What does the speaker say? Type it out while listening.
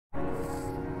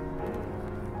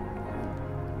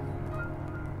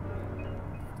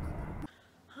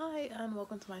and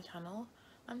welcome to my channel.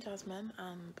 I'm Jasmine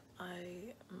and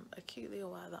I am acutely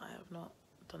aware that I have not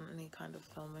done any kind of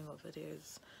filming or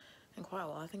videos in quite a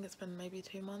while. I think it's been maybe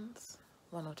 2 months,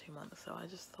 1 or 2 months, so I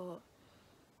just thought,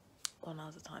 well,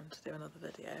 now's the time to do another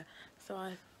video. So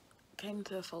I came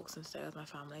to Folkestone to stay with my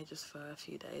family just for a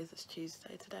few days. It's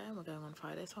Tuesday today and we're going on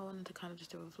Friday, so I wanted to kind of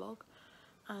just do a vlog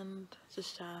and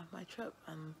just share my trip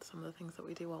and some of the things that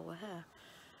we do while we're here.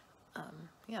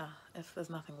 Yeah, if there's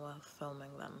nothing worth filming,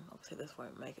 then obviously this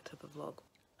won't make it to the vlog.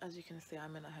 As you can see,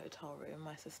 I'm in a hotel room.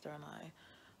 My sister and I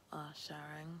are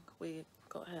sharing. We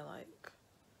got here like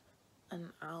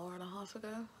an hour and a half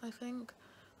ago, I think,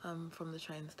 from the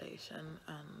train station,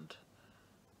 and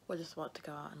we're just about to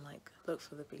go out and like look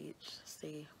for the beach,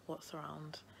 see what's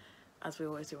around. As we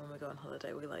always do when we go on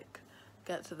holiday, we like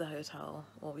get to the hotel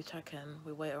or we check in,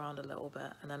 we wait around a little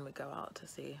bit, and then we go out to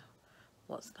see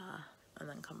what's there and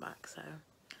then come back. So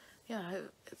yeah,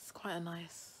 it's quite a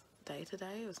nice day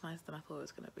today. It was nicer than I thought it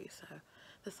was going to be. So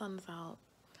the sun's out,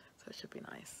 so it should be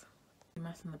nice.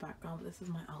 Mess in the background, but this is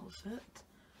my outfit.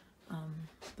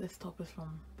 This top is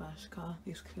from Bershka,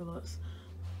 these culottes.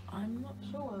 I'm not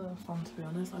sure where they're from, to be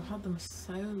honest. I've had them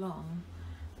so long,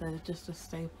 they're just a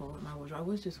staple in my wardrobe. I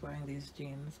was just wearing these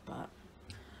jeans, but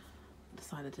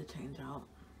decided to change out.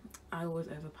 I always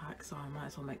overpack, so I might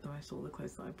as well make the most of all the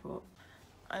clothes that I brought.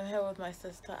 I'm here with my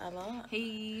sister Ella.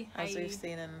 Hey. As we've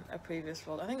seen in a previous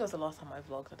vlog. I think it was the last time I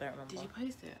vlogged, I don't remember. Did you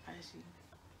post it? Actually.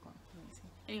 Well, let me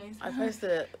see. Anyways. I posted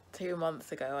it 2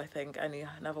 months ago, I think, and you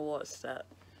never watched it.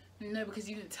 No, because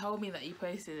you didn't tell me that you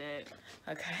posted it.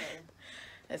 Okay.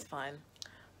 It's fine.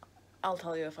 I'll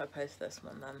tell you if I post this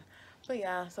one then. But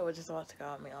yeah, so we're just about to go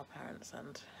out and meet our parents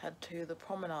and head to the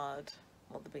promenade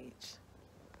or the beach.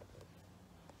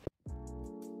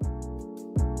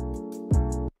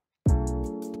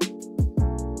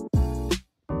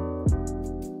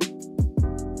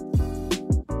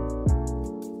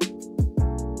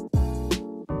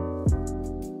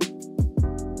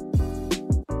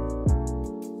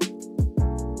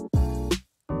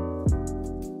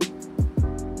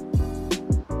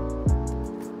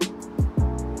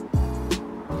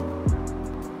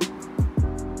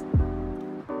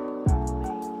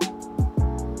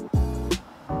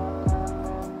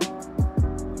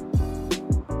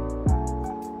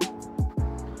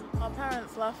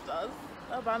 Left us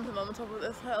abandoned on the top of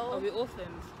this hill. Are we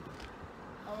orphans?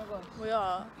 Oh my god. We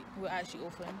are. We're actually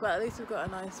orphans. But at least we've got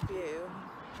a nice view.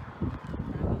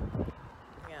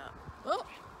 Yeah. Oh!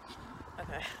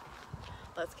 Okay.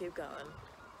 Let's keep going.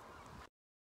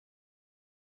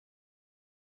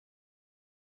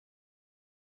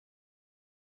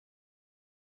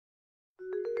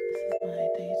 This is my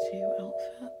day 2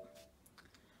 outfit.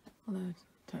 Although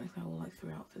technically I wore like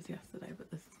 3 outfits yesterday,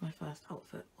 but this is my first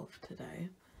outfit of today.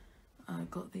 I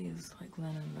got these like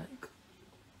linen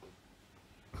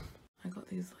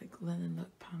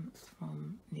look pants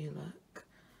from New Look,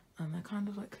 and they're kind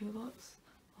of like culottes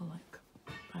or like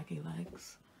baggy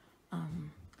legs.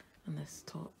 And this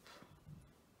top,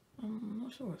 I'm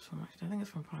not sure where it's from actually. I think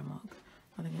it's from Primark.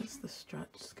 I think it's the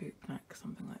stretch scoop neck,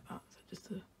 something like that. So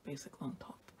just a basic long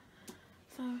top.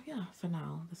 So yeah, for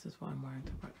now this is what I'm wearing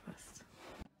to breakfast.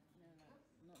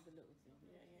 Not the little thing.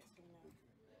 Yeah, it's coming out.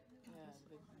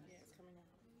 Yeah, it's coming out.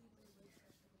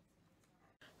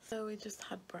 So we just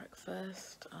had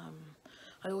breakfast.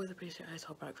 I always appreciate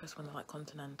hotel breakfast when they're like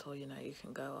continental, you know, you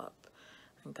can go up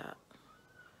and get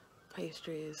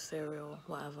pastries, cereal,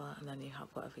 whatever, and then you have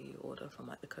whatever you order from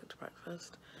like the cooked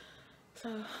breakfast.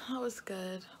 So that was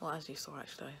good. Well, as you saw,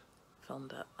 actually, I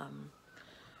filmed it.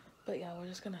 But yeah, we're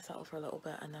just gonna settle for a little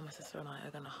bit, and then my sister and I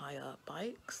are gonna hire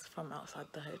bikes from outside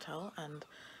the hotel and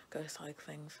go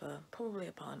cycling for probably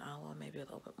about an hour, maybe a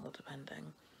little bit more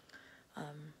depending.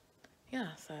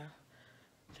 Yeah, so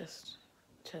just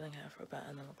chilling here for a bit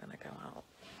and then we're gonna go out.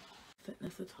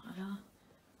 Fitness attire.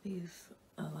 These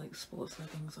are like sports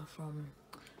leggings are from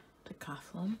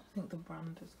Decathlon. I think the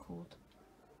brand is called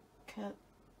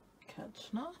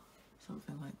Ketchner,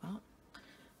 something like that.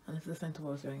 And this is the same to what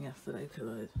I was doing yesterday because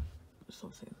I was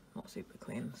obviously not super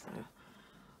clean, so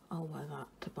I'll wear that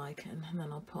to bike in and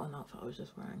then I'll put on an outfit I was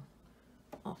just wearing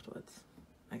afterwards,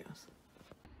 I guess.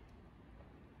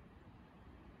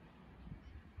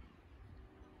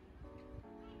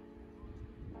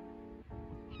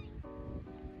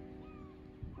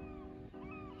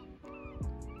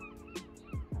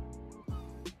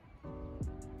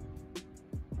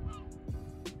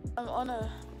 I'm on a,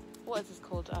 what is this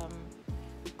called,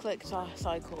 click to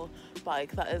cycle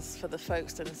bike that is for the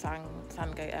Folkestone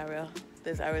Sandgate area,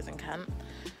 these areas in Kent.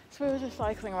 So we were just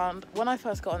cycling around. When I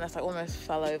first got on this I almost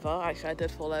fell over. Actually I did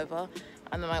fall over,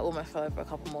 and then I almost fell over a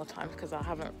couple more times because I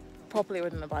haven't properly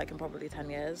ridden a bike in probably 10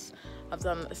 years. I've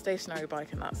done a stationary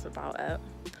bike and that's about it.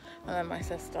 And then my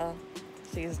sister,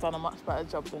 she's done a much better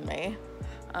job than me.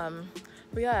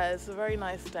 But yeah, it's a very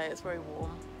nice day, it's very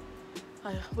warm.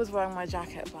 I was wearing my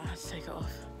jacket but I had to take it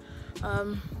off.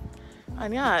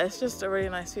 And yeah, it's just a really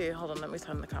nice view. Hold on, let me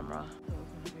turn the camera.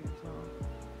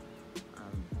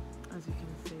 As you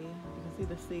can see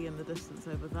the sea in the distance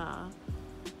over there.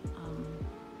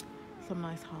 Some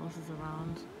nice houses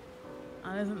around.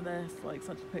 And isn't this like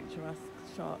such a picturesque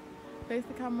shot? Face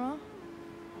the camera.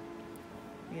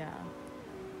 Yeah.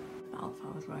 The outfit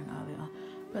I was wearing earlier.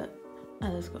 But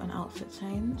Ella's got an outfit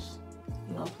change.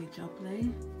 Lovely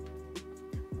jubbly.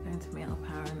 Going to meet our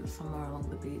parents somewhere along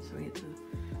the beach. We need to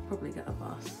probably get a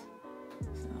bus.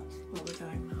 So that's where we're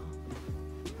going now.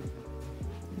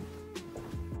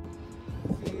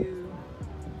 View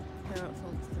here at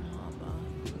Folkestone Harbour.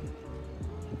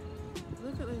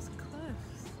 Look at those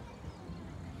cliffs.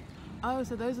 Oh,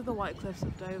 so those are the white cliffs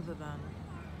of Dover then.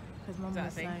 Because Mum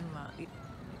was saying that.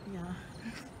 Yeah.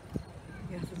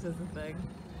 Yes, this is the thing.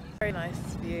 Very nice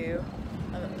view.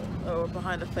 We're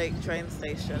behind a fake train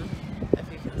station,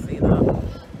 if you can see that.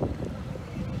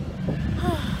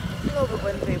 A little bit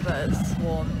windy, but it's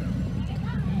warm.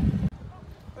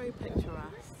 Very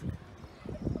picturesque.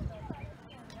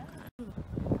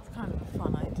 It's kind of a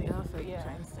fun idea, a fake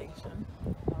train station.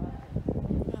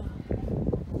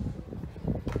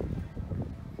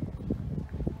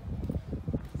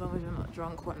 As long as you're not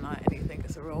drunk one night and you think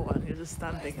it's a real one, you're just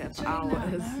standing here for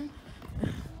hours.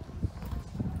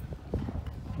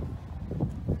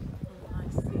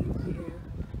 Nice sea view.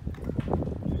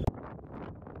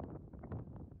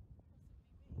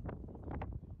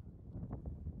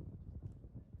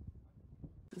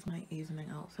 This is my evening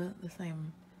outfit, the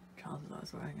same trousers I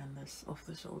was wearing and this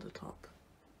off-the-shoulder top.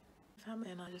 Family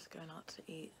and I are just going out to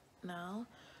eat now,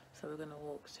 so we're going to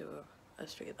walk to a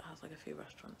street that has like a few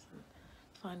restaurants and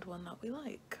find one that we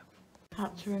like.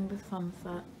 Capturing the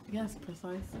sunset. Yes,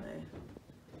 precisely.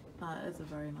 That is a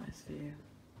very nice view.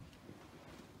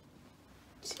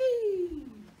 Cheese!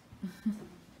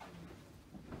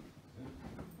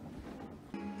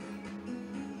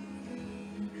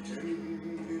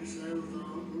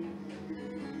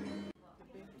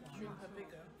 Shrimp are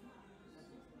bigger,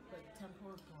 but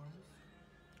tempura prawns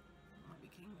might be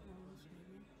king prawns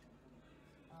maybe.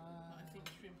 But I think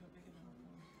shrimp are bigger than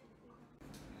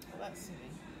prawns. Well, that's silly.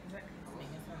 Exactly.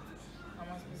 How am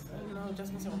I supposed to? No,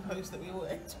 just must have a post that we all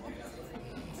ate.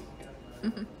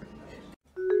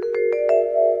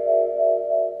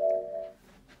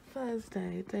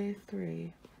 Thursday, day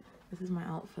 3. This is my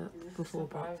outfit before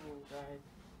breakfast.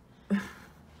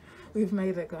 We've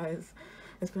made it, guys.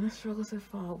 It's been a struggle so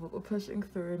far, but we're pushing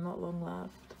through, not long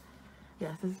left.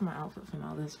 Yes, this is my outfit for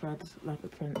now, this red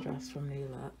leopard print dress from New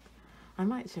Look. I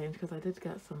might change because I did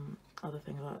get some other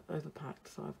things that I overpacked,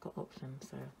 so I've got options,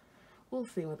 so we'll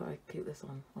see whether I keep this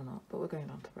on or not, but we're going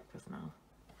down to breakfast now.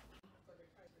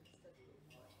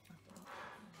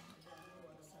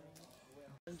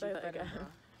 Say that again.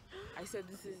 I said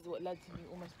this is what led to me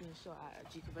almost being shot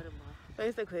at Duke of Edinburgh.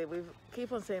 Basically, we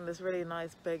keep on seeing this really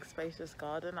nice, big, spacious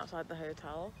garden outside the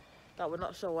hotel that we're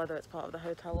not sure whether it's part of the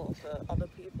hotel or for other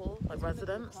people, like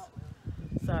residents.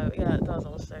 So yeah, it does,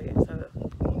 I'll show you. So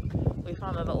we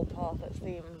found a little path that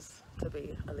seems to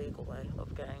be a legal way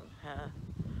of getting here.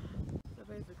 So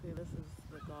basically this is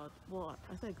the garden, well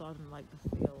I say garden like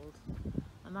the field,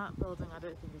 and that building I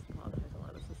don't think is part of the hotel,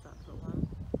 like, it's a separate one.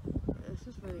 But it's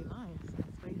just really nice and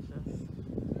spacious.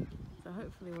 So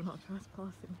hopefully we're not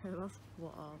trespassing here, that's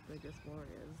what our biggest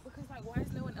worry is. Because like, why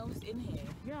is no one else in here?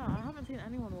 Yeah, I haven't seen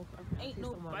anyone walk. Okay, Ain't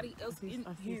nobody else in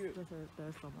here.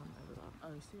 There's someone over there.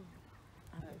 Oh, see.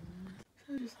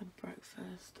 So I just had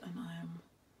breakfast and I am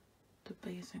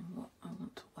debating what I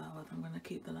want to wear, whether I'm going to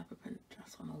keep the leopard print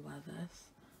dress on or wear this.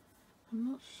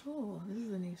 I'm not sure. This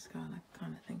is a new skirt and I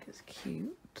kind of think it's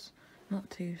cute. Not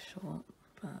too short,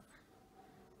 but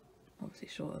obviously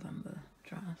shorter than the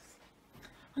dress.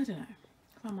 I don't know.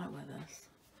 I might wear this,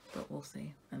 but we'll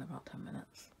see in about 10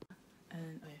 minutes.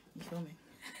 And oh yeah, you feel me?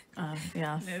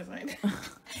 Yes. No, it's fine.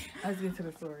 I was going to tell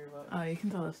a story about. Oh, you can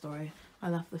tell the story. I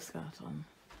left the skirt on.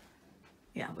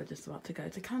 Yeah, we're just about to go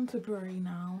to Canterbury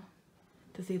now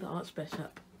to see the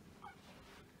Archbishop.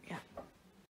 Yeah.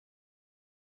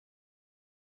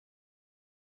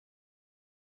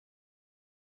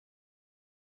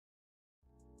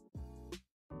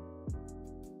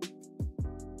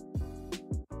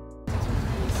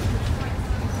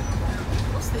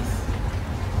 What's this?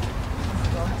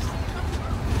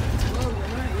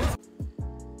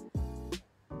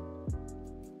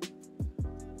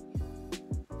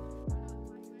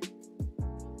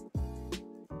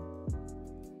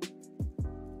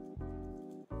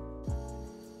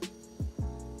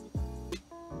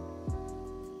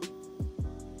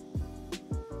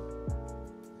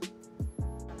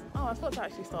 Oh, I thought to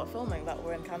actually start filming that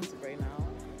we're in Canterbury now.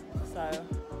 So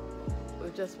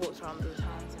we've just walked around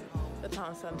the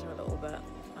town centre a little bit,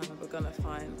 and we're gonna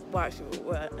find. Well, actually,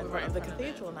 we're in front of the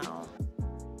cathedral now.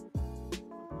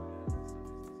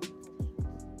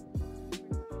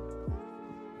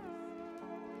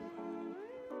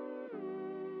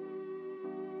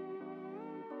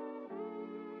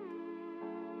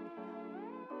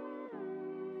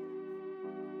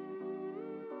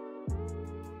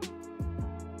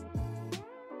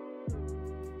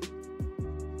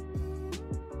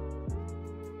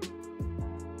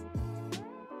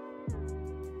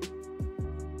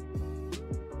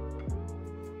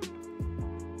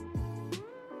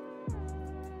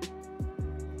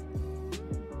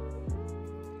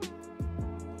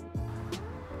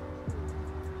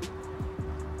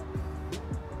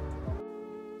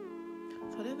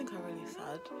 I don't think I really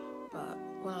said, but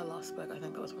when I last spoke, I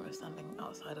think it was when we were standing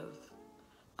outside of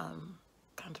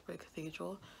Canterbury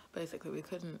Cathedral. Basically, we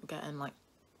couldn't get in, like,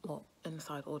 well,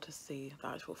 inside or to see the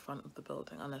actual front of the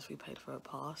building unless we paid for a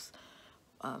pass,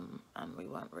 and we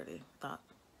weren't really that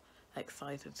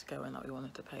excited to go in that we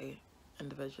wanted to pay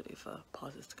individually for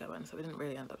passes to go in, so we didn't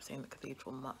really end up seeing the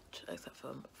cathedral much except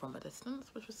for from a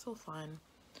distance, which was still fine.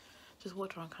 Just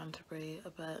walked around Canterbury a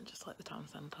bit, just like the town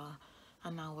centre.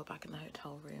 And now we're back in the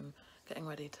hotel room, getting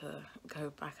ready to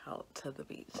go back out to the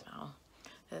beach now.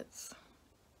 It's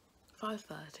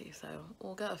 5:30, so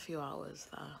we'll get a few hours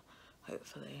there,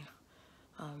 hopefully.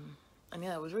 And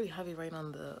yeah, it was really heavy rain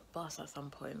on the bus at some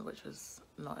point, which was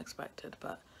not expected,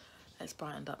 but it's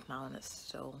brightened up now and it's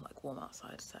still like warm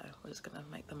outside, so we're just gonna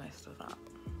make the most of that.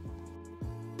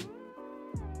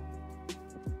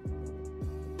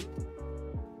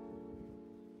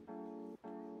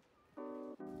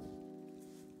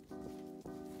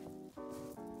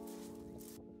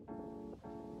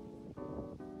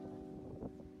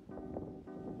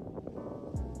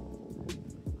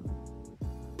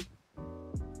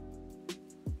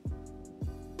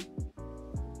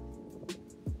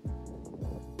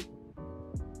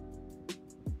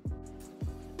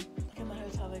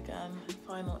 Again,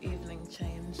 final evening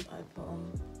change. I put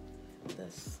on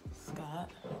this skirt.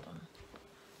 Hold on.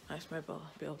 I just maybe I'll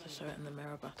be able to show it in the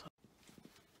mirror better.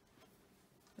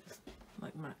 It's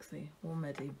like maxi or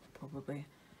midi, probably.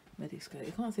 Midi skirt.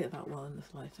 You can't see it that well in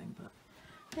this lighting, but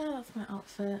yeah, that's my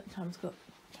outfit.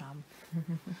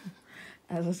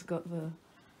 Ella's got the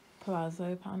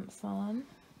palazzo pants on.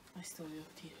 I stole your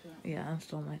t-shirt. Yeah, I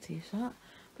stole my t-shirt.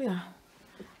 But yeah,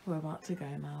 we're about to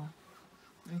go now.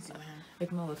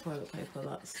 Ignore the toilet paper,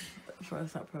 that's for a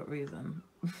separate reason.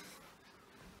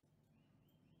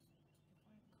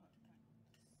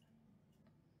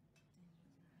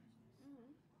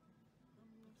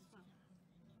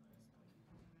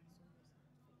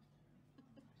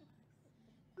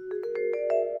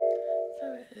 So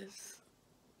it is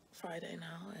Friday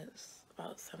now, it's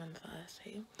about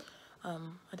 7:30. I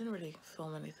didn't really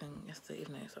film anything yesterday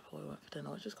evening except for we went for dinner,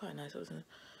 which was quite nice. It was an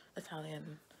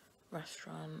Italian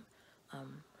restaurant. I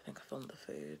think I filmed the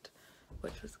food,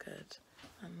 which was good.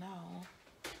 And now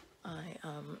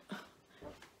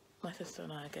my sister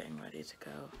and I are getting ready to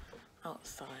go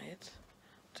outside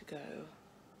to go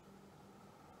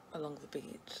along the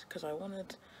beach, because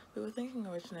we were thinking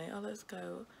originally, oh, let's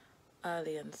go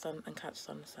early and catch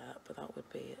sunset, but that would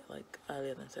be like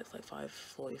earlier than 6, like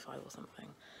 5:45 or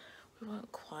something. We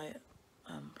weren't quite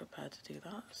prepared to do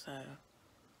that, so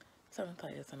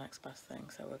 7:30 is the next best thing,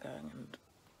 so we're going, and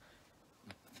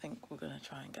I think we're going to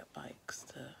try and get bikes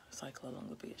to cycle along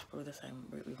the beach, probably the same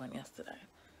route we went yesterday.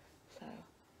 So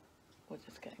we're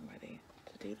just getting ready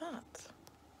to do that.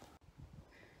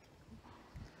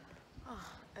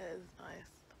 Oh, it is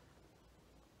nice.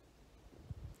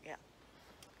 Yeah.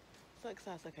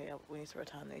 Success. Okay, yeah, we need to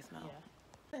return these now. Yeah.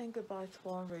 Saying goodbye to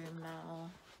one room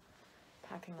now.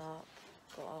 Packing up.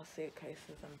 Got our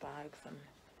suitcases and bags and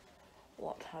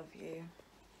what have you.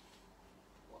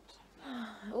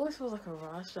 It always feels like a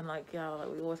rush, and like, yeah, like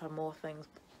we always have more things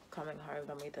coming home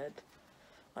than we did,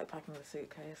 like packing the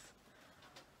suitcase.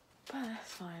 But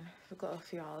it's fine. We've got a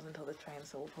few hours until the train,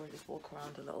 so we'll probably just walk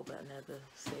around a little bit near the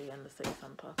sea and the city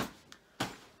centre.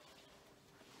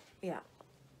 Yeah.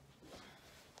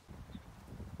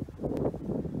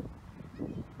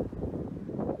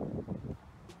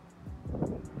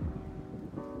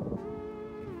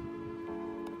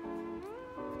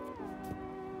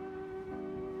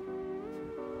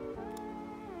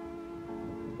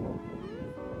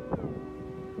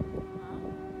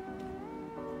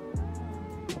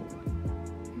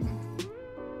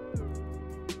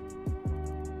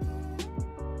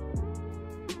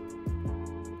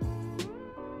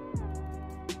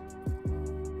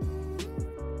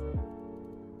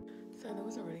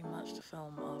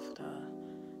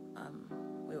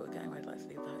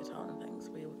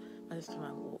 most of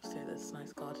my walks through this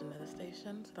nice garden near the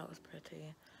station, so that was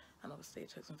pretty, and obviously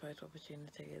took some photo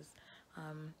opportunities.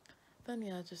 Then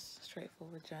yeah, just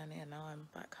straightforward journey, and now I'm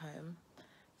back home.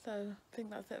 So I think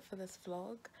that's it for this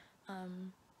vlog.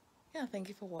 Yeah, thank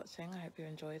you for watching. I hope you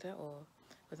enjoyed it, or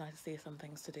it was nice to see some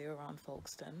things to do around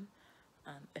Folkestone,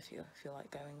 and if you feel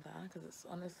like going there, because it's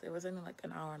honestly, it was only like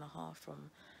an hour and a half from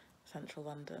central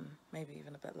London, maybe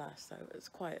even a bit less, so it's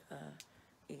quite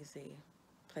a easy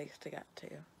place to get to,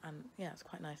 and yeah, it's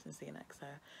quite nice and scenic. So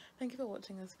thank you for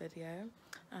watching this video,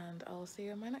 and I'll see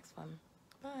you in my next one.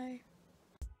 Bye.